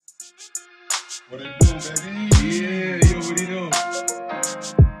What it do, baby? Yeah, yo, what it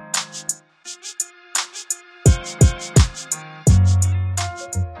do?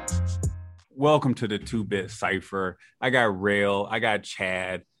 Welcome to the 2-Bit Cypher. I got Rail, I got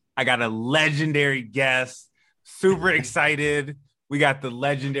Chad, I got a legendary guest. Super excited. We got the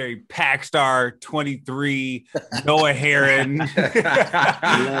legendary Packstar 23, Noah Heron.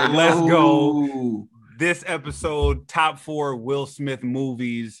 Let's go. This episode, top 4 Will Smith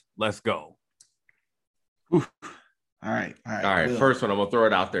movies. Let's go. All right. First one, I'm gonna throw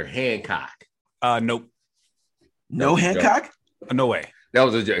it out there. Hancock. Nope. No Hancock? No way. That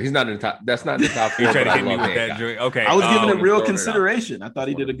was a joke. He's not in the top. That's not in the top 4. You tried to but I hit me love with that Hancock. joint. Okay. I was giving it real throw it consideration. I thought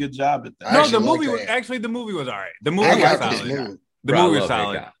he did a good job at that. No, actually the movie like was that. actually the movie was all right. The movie I was like solid. this movie. The Bro, I movie was love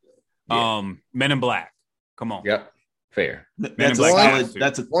solid. Hancock. Yeah. Men in Black. Come on. Yep. Fair. That's a Black solid. has to.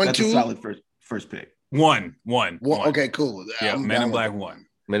 That's a One, that's a two. solid first pick. One. Okay, cool. Yeah, I'm Men down in with Black it. 1.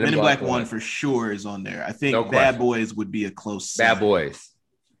 Men Men in Black 1 for sure is on there. I think No Bad question. Boys would be a close Bad second. Boys.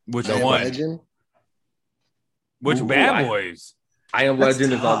 Which I Am one? Legend. Which Ooh, Bad I- Boys? I Am That's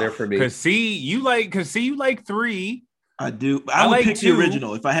Legend is on there tough. for me. Cause see, you like 3. I do. I I would like pick 2. the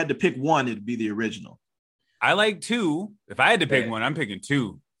original. If I had to pick one, it'd be the original. I like 2. If I had to pick Yeah. one, I'm picking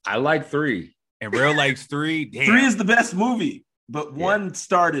 2. I like 3. And Real likes 3. Damn. 3 is the best movie, but one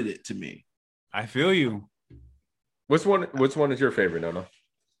started it to me. I feel you. Which one is your favorite, Nono?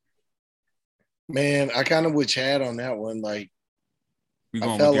 Man, I kind of with Chad on that one. Like We I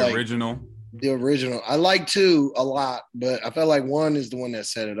going felt with the like- original. the original. I like 2 a lot, but I felt like 1 is the one that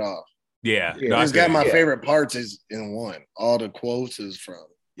set it off. Yeah. Yeah. No, I It's feel got you. my Yeah. favorite parts is in 1. All the quotes is from.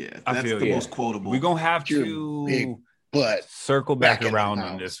 Yeah, I that's feel the you. most quotable. We're gonna have You're to big But circle back back in the around on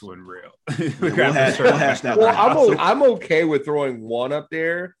house. this one, Real. We'll hash that Well, one out. I'm okay with throwing 1 up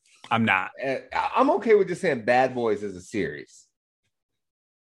there. I'm not. I'm okay with just saying Bad Boys as a series.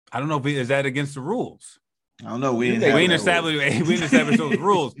 I don't know if is that against the rules. I don't know. We We ain't, ain't We ain't have that rule. established those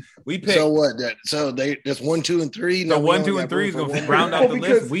rules. We picked so what? So they just 1, 2, and 3. So we 1, only 2, got and 3 is room for gonna one round more? out the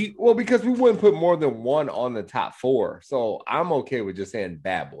list. Because we wouldn't put more than 1 on the top 4. So I'm okay with just saying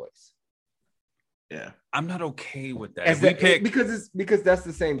Bad Boys. Yeah. I'm not okay with that. As If we that- pick, because that's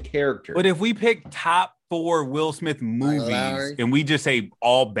the same character. but if we pick top 4 Will Smith movies Larry. and we just say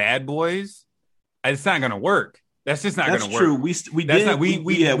all Bad Boys, it's not gonna work. That's just not That's gonna true. work. We That's did. not-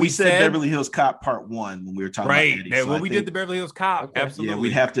 we said said- Beverly Hills Cop Part 1 when we were talking Right. about Eddie. Yeah, So when I we think- did the Beverly Hills Cop, Okay. absolutely.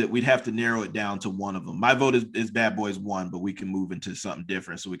 Yeah, we'd have to narrow it down to one of them. My vote is Bad Boys 1, but we can move into something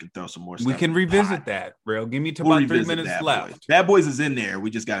different so we can throw some more stuff. We can in the revisit pot. that, Real. Give me to We'll about 3 revisit minutes Bad left. Boys. Bad Boys is in there.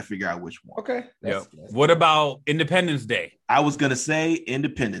 We just got to figure out which one. Okay. Yep. What about Independence Day? I was gonna say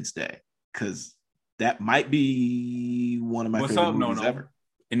Independence Day because that might be one of my What's favorite up, movies Nono? ever.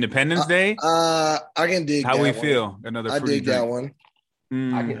 Independence Day? I can dig How that we one. feel? Another I fruity dig that drink.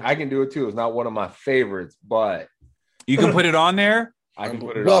 one. I can do it too. It's not one of my favorites, but You can put it on there. I can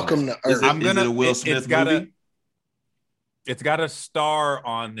put it Welcome on there. to Is Earth. it- I'm gonna. a Will it- Smith it's got movie? It's got a star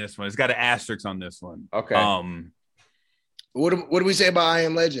on this one. It's got an asterisk on this one. Okay. What do we say about I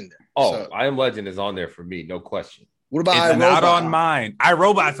Am Legend? Then? Oh, So, I Am Legend is on there for me, no question. what about It's I, not Robot? on mine.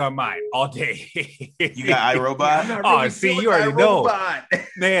 iRobot's on mine all day. You got iRobot? Oh, see, you already know.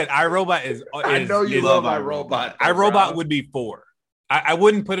 Man, iRobot is. I know you is- love iRobot. iRobot. iRobot would be 4. I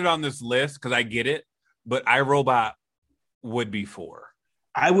wouldn't put it on this list because I get it, but iRobot would be 4.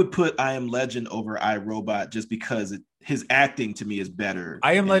 I would put I Am Legend over iRobot just because his acting to me is better.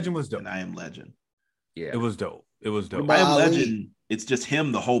 I Am than- Legend was dope. than I Am Legend. Yeah. It was dope. It was dope. What I Am Ali? Legend. It's just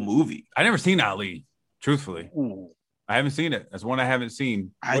him the whole movie. I never seen Ali. Truthfully, Ooh. I haven't seen it. That's one I haven't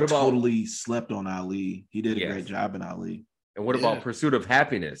seen. I What about- totally slept on Ali. He did a Yes. great job in Ali. And what Yeah. about Pursuit of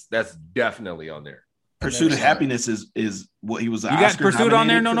Happiness? That's definitely on there. Pursuit of saw it. Happiness is what he was. You got Pursuit on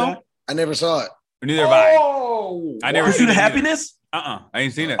there? No. I never saw it. Neither have I. Oh, I never what? seen Pursuit of it either. Happiness. I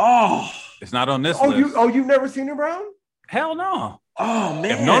ain't seen it. Oh, It's not on this Oh, list. you've never seen it, Brown? Hell no. oh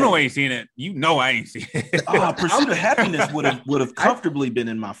man. If Nono ain't seen it, you know I ain't seen it. Oh, Pursuit of Happiness would have comfortably been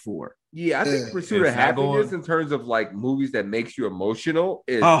in my 4. Yeah, I think Yeah. Pursuit It's of not Happiness going- in terms of like movies that makes you emotional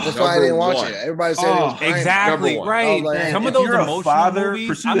is Oh. That's why I number didn't watch one. it. Everybody said it was crying. Exactly Number one. right. I was like, Some man, of those if you're a emotional father, movies,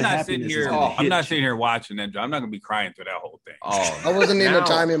 Pursuit I'm of not Happiness sitting is here. gonna I'm hit not you. sitting here watching that. I'm not gonna be crying through that whole thing. Oh, I wasn't in the now-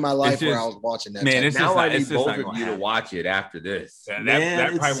 time in my life where just- I was watching that. man, type it's of just Now not- I need it's just both not of gonna you to happen. watch it after this. That Man,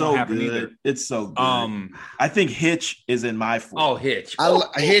 probably it's so won't happen good. either. It's so good. I think Hitch is in my 4. Oh, Hitch.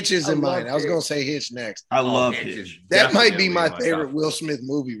 Hitch is I in mine. love I was Hitch. gonna say Hitch next. I love Hitch is Hitch. That might definitely be my on favorite top. Will Smith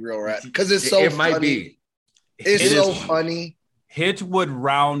movie, real rap, because it's so It funny. might be. It's It so is. funny. Hitch would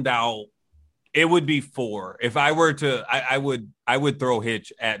round out. It would be 4. If I were to, I would throw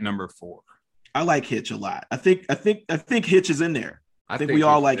Hitch at number 4. I like Hitch a lot. I think Hitch is in there. I think we Hitch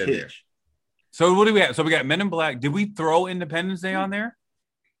all is like in there. Hitch. So what do we have? So we got Men in Black. Did we throw Independence Day on there?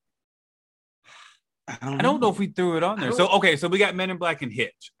 I don't know if we threw it on there. So we got Men in Black and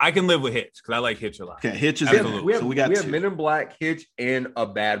Hitch. I can live with Hitch because I like Hitch a lot. Okay, Hitch is Absolutely. so we got two. Men in Black, Hitch, and a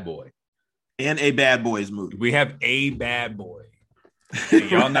Bad Boy. And a Bad Boys movie. We have a Bad Boy.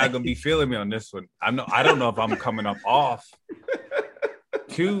 Y'all not gonna be feeling me on this one. I don't know if I'm coming up off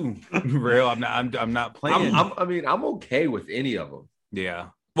too real. I'm not playing. I'm okay with any of them. Yeah.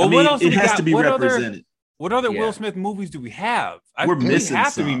 Well, what else? It has to be represented. What other Will Smith movies do we have? We're missing. We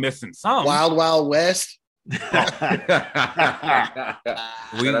have to be missing some. Wild Wild West. I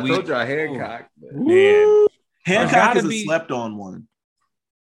told you Hancock. Man, Hancock is a slept-on one.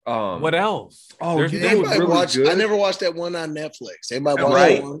 What else? Oh, There's really I never watched that one on Netflix. Anybody watch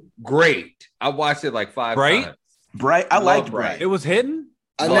that one? Great. I watched it like 5 times. Bright. I liked Bright. It was hidden.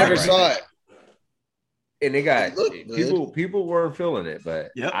 I never saw it. And they got people weren't feeling it, but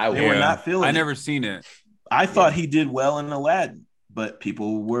they were not feeling it. I never seen it. I thought he did well in Aladdin, but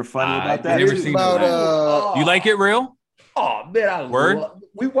people were funny about that. I never seen Aladdin. You like it, real? Oh man,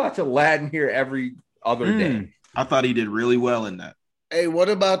 we watch Aladdin here every other day. I thought he did really well in that. Hey, what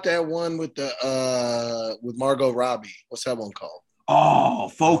about that one with with Margot Robbie? What's that one called? Oh,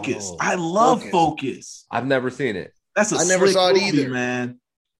 Focus. I love Focus. I've never seen it. I never saw it either, man.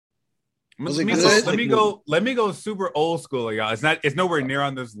 Let me go super old school, y'all. It's nowhere near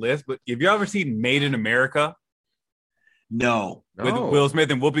on this list, but have you ever seen Made in America? No. With Will Smith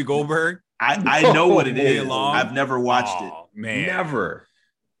and Whoopi Goldberg? I know what it is. I've never watched it. Man. Never.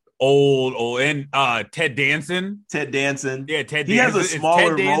 Old. And Ted Danson. Yeah, Ted Danson. He has a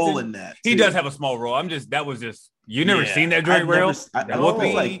smaller role in that. He does have a small role. You never seen that joint, real?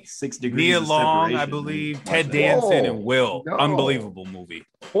 Whoopi, like 6 Degrees Nia of Long, Separation. I believe. Ted Danson and Will. No. Unbelievable movie.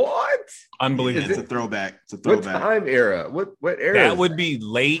 What? Unbelievable. It's a throwback. What time era? What era? That would be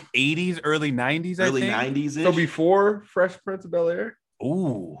late 80s, early 90s, I think. Early 90s. So before Fresh Prince of Bel-Air?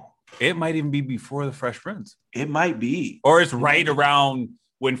 Ooh. It might even be before the Fresh Prince. It might be. Or it's right around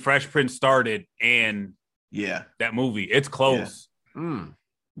when Fresh Prince started and that movie. It's close.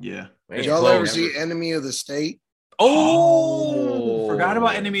 Yeah. Did y'all ever see Enemy of the State? Oh, forgot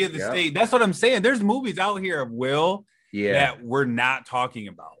about Enemy of the State. That's what I'm saying. There's movies out here of Will that we're not talking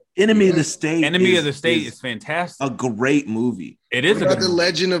about. Enemy of the State. Enemy of the State is fantastic. A great movie. It is. What about The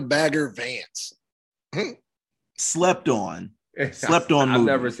Legend of Bagger Vance? Slept on movie. I've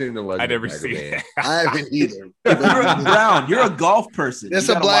never seen The Legend. I never seen it. I haven't either. Brown, you're a golf person. That's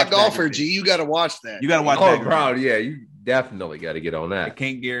a black golfer, G. You got to watch that. You got to watch that. Brown, yeah, you definitely got to get on that. I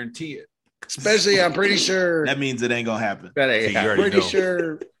can't guarantee it. Especially, I'm pretty sure that means it ain't gonna happen. That ain't I'm pretty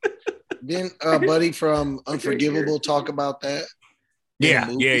sure. Didn't Buddy from Unforgivable talk about that? Yeah,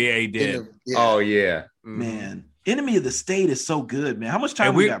 he did. Oh yeah, man. Enemy of the State is so good, man. How much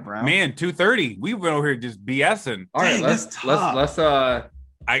time we got, Brown? Man, 2:30. We went over here just BSing. All right, let's line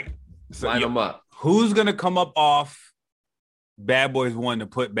them up. Who's gonna come up off Bad Boys 1 to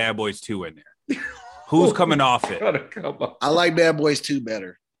put Bad Boys 2 in there? Who's coming off it? I like Bad Boys 2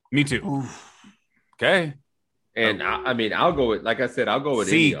 better. Me too. Oof. Okay. And I'll go with, like I said, I'll go with.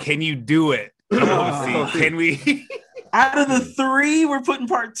 Can you do it? Can we? Out of the 3, we're putting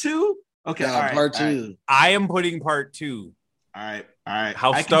part 2. Okay, all right, part 2. I am putting part 2. All right.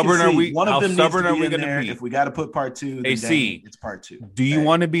 How stubborn are we? One of them stubborn needs to are we going to be? If we got to put part 2, then it's part 2. Do you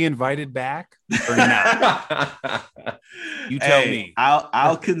want to be invited back or not? You tell me.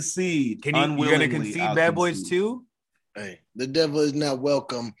 I'll concede. You're going to concede Bad Boys 2? Hey, the devil is not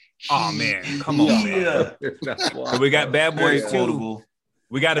welcome. Oh man, come on. Man. So we got Bad Boys 2.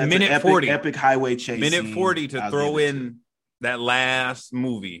 We got a minute 40. Epic highway chase. Minute 40 to throw in that last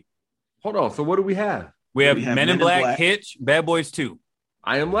movie. Hold on. So what do we have? We have Men in Black, Hitch, Bad Boys 2.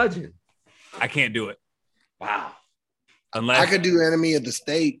 I Am Legend. I can't do it. Wow. Unless I could do Enemy of the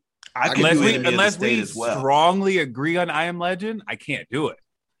State. Unless we strongly agree on I Am Legend, I can't do it.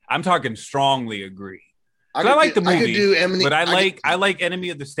 I'm talking strongly agree. I like the movie, I could do but I like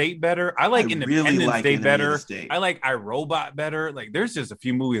Enemy of the State better. I like Independence Day better. I like iRobot better. Like, there's just a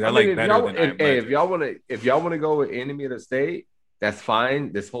few movies I like better than I Am Legend. If y'all want to go with Enemy of the State, that's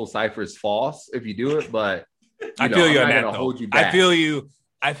fine. This whole cipher is false if you do it, but I feel you on that. I feel you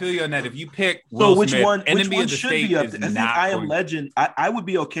on that. If you pick Will Smith, Enemy of the State is not. I Am Legend. I would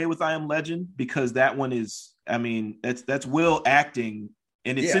be okay with I Am Legend because that one is. I mean, that's Will acting,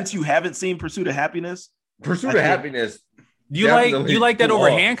 and since you haven't seen Pursuit of Happiness. Pursuit of Happiness. You like that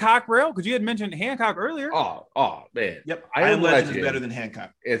over Hancock, Rail? Because you had mentioned Hancock earlier. Oh man. Yep. I Am Legend is better than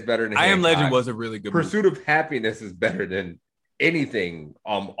Hancock. It's better than I Am Legend was a really good Pursuit of Happiness is better than anything,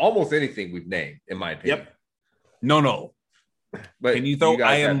 almost anything we've named, in my opinion. Yep. No. But Can you throw guys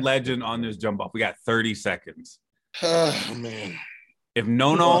I Am have- Legend on this jump off? We got 30 seconds. Oh man. If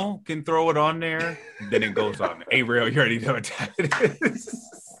No can throw it on there, then it goes on. Hey, real, you already know what time it is.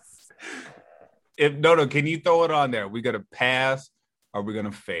 If No, can you throw it on there? We gonna pass or we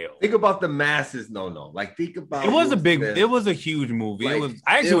gonna fail? Think about the masses. No. Like think about. It was a Will big. Smith. It was a huge movie. Like, It was.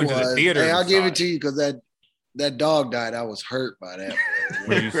 I actually went to the theater. Hey, I'll and give saw it to you because that dog died. I was hurt by that.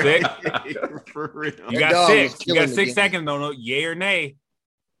 Were you sick? For real. You That got dog 6. was You got killing 6 the seconds. No, yay or nay.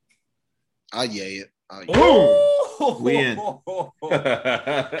 I'll yay it. I'll yay it. We in.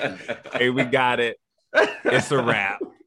 Hey, we got it. It's a wrap.